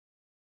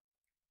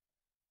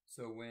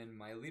So when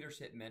my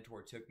leadership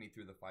mentor took me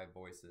through the five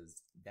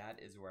voices, that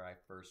is where I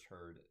first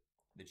heard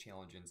the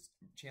challenge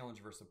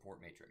versus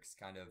support matrix,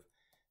 kind of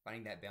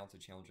finding that balance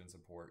of challenge and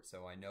support.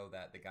 So I know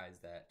that the guys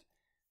that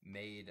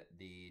made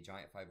the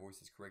Giant Five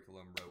Voices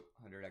curriculum wrote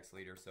 100x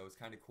Leader. So it's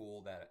kind of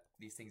cool that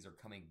these things are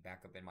coming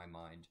back up in my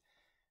mind.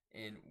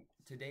 And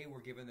today we're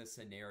given this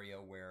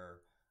scenario where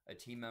a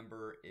team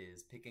member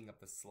is picking up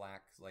the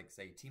slack, like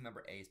say team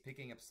member A is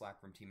picking up slack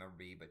from team member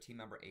B, but team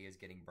member A is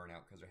getting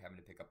burnout because they're having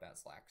to pick up that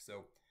slack.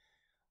 So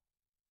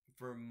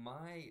for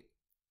my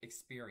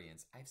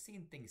experience, I've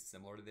seen things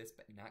similar to this,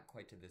 but not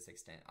quite to this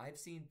extent. I've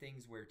seen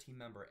things where team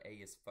member A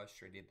is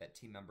frustrated that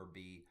team member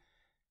B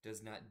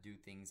does not do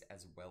things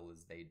as well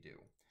as they do,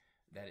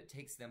 that it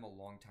takes them a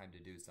long time to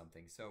do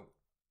something. So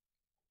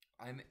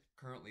I'm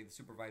currently the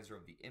supervisor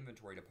of the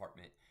inventory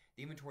department.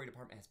 The inventory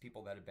department has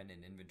people that have been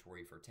in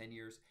inventory for 10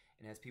 years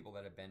and has people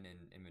that have been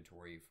in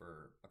inventory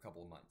for a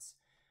couple of months.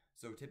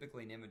 So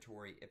typically in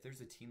inventory, if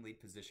there's a team lead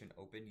position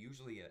open,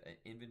 usually an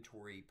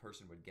inventory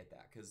person would get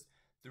that because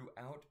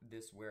throughout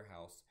this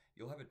warehouse,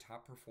 you'll have a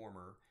top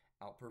performer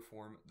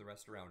outperform the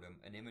rest around them.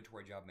 An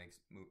inventory job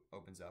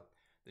opens up.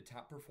 The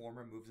top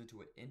performer moves into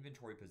an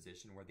inventory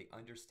position where they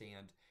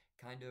understand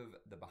kind of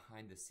the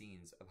behind the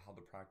scenes of how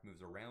the product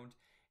moves around.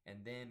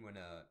 And then when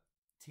a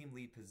team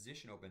lead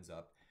position opens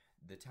up,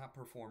 the top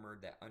performer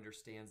that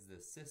understands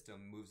the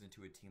system moves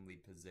into a team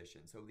lead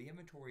position. So the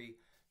inventory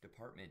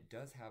department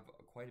does have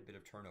quite a bit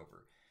of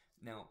turnover.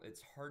 Now,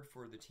 it's hard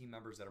for the team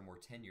members that are more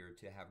tenured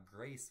to have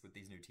grace with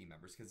these new team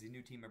members because these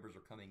new team members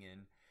are coming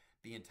in,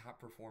 being top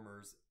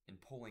performers and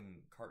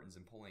pulling cartons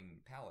and pulling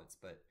pallets,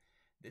 but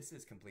this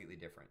is completely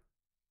different.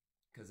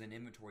 Because in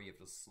inventory, you have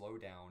to slow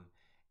down,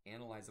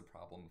 analyze a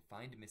problem,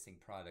 find a missing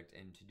product,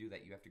 and to do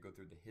that, you have to go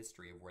through the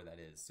history of where that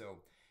is. So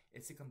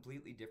it's a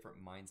completely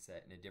different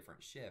mindset and a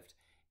different shift.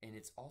 And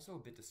it's also a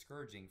bit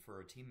discouraging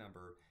for a team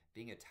member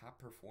being a top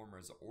performer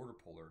as an order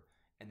puller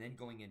and then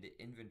going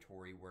into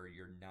inventory where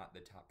you're not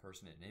the top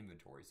person in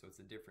inventory. So it's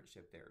a different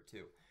shift there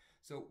too.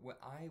 So what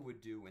I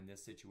would do in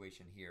this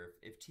situation here,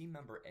 if team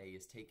member A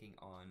is taking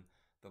on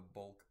the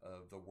bulk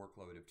of the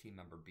workload of team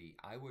member B,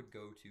 I would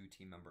go to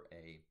team member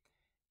A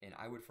and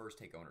I would first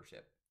take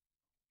ownership.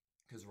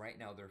 Because right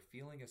now they're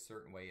feeling a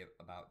certain way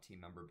about team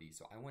member B.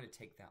 So I want to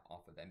take that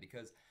off of them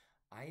because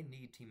I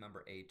need team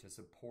member A to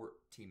support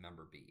team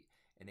member B.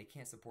 And they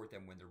can't support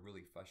them when they're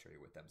really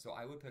frustrated with them. So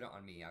I would put it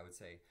on me. I would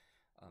say,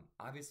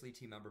 obviously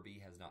team member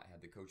B has not had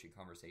the coaching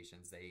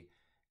conversations. They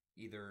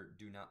either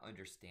do not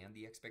understand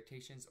the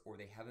expectations or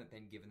they haven't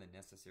been given the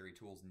necessary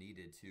tools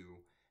needed to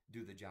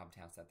do the job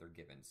tasks that they're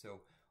given.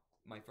 So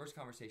my first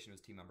conversation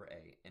was team member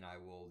A, and I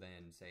will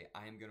then say,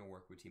 I am going to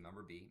work with team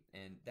member B.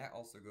 And that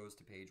also goes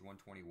to page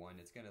 121.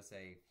 It's going to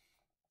say,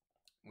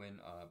 when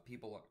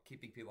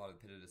keeping people out of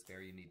the pit of despair,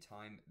 you need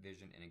time,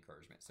 vision, and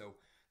encouragement. So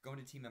going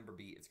to team member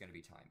B, it's going to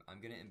be time. I'm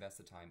going to invest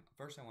the time.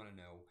 First, I want to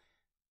know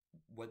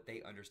what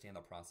they understand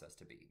the process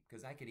to be,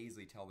 because I could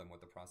easily tell them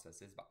what the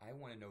process is, but I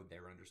want to know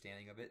their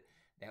understanding of it.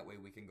 That way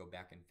we can go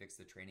back and fix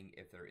the training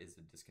if there is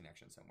a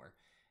disconnection somewhere.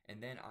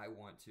 And then I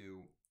want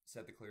to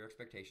set the clear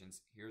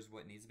expectations. Here's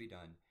what needs to be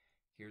done.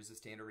 Here's the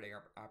standard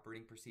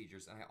operating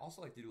procedures. And I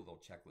also like to do a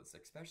little checklist,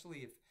 especially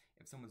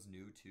if someone's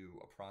new to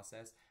a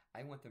process.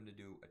 I want them to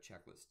do a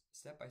checklist,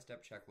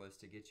 step-by-step checklist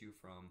to get you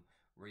from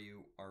where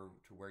you are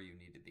to where you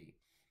need to be.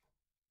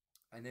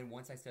 And then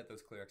once I set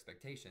those clear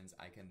expectations,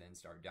 I can then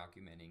start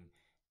documenting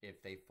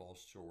if they fall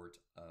short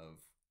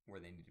of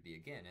where they need to be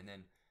again. And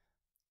then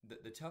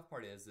the tough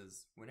part is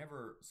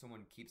whenever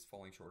someone keeps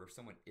falling short or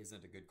someone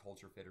isn't a good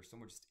culture fit or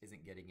someone just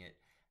isn't getting it,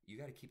 you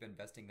got to keep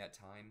investing that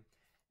time.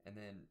 And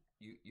then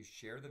you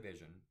share the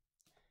vision.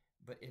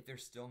 But if they're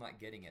still not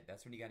getting it,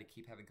 that's when you got to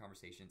keep having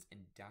conversations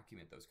and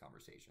document those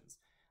conversations.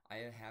 I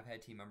have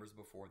had team members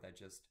before that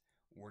just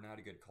were not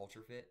a good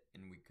culture fit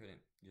and we couldn't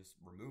just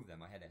remove them.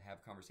 I had to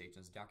have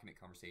conversations, document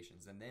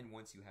conversations. And then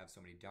once you have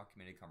so many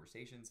documented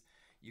conversations,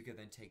 you can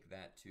then take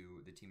that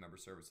to the team member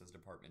services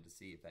department to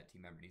see if that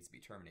team member needs to be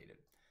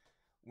terminated.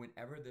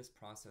 Whenever this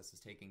process is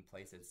taking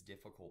place, it's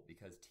difficult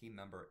because team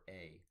member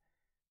A,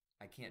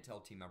 I can't tell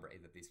team member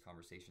A that these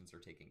conversations are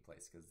taking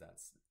place because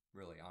that's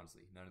really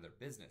honestly none of their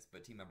business.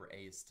 But team member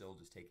A is still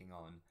just taking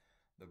on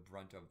the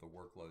brunt of the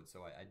workload.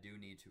 So I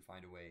do need to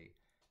find a way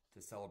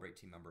to celebrate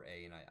team member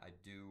A, and I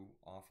do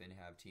often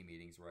have team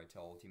meetings where I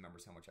tell team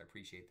members how much I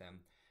appreciate them.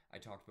 I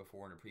talked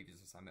before in a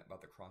previous assignment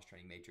about the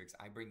cross-training matrix.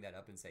 I bring that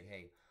up and say,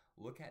 hey,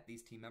 look at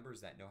these team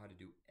members that know how to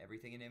do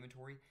everything in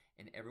inventory,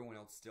 and everyone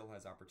else still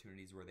has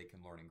opportunities where they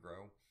can learn and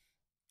grow.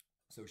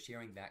 So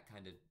sharing that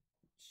kind of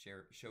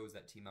shows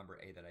that team member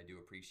A that I do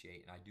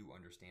appreciate, and I do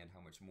understand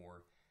how much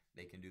more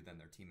they can do than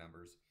their team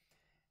members.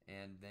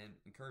 And then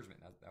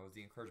encouragement, that was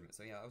the encouragement.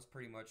 So yeah, that was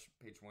pretty much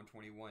page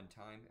 121,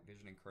 time,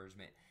 vision,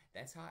 encouragement.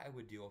 That's how I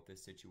would deal with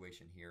this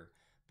situation here.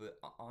 But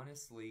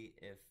honestly,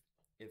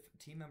 if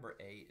team member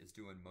A is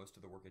doing most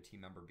of the work of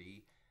team member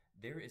B,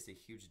 there is a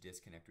huge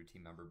disconnect with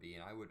team member B.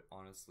 And I would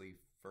honestly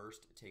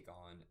first take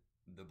on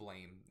the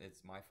blame.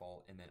 It's my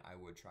fault. And then I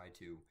would try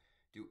to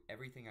do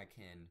everything I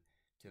can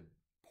to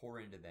pour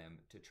into them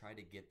to try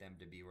to get them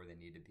to be where they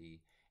need to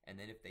be. And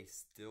then if they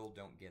still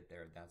don't get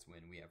there, that's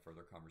when we have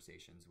further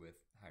conversations with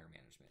higher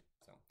management.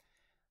 So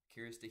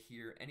curious to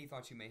hear any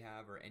thoughts you may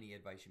have or any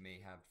advice you may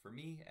have for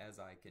me as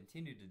I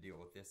continue to deal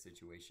with this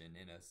situation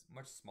in a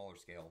much smaller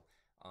scale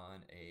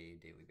on a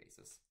daily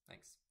basis.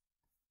 Thanks.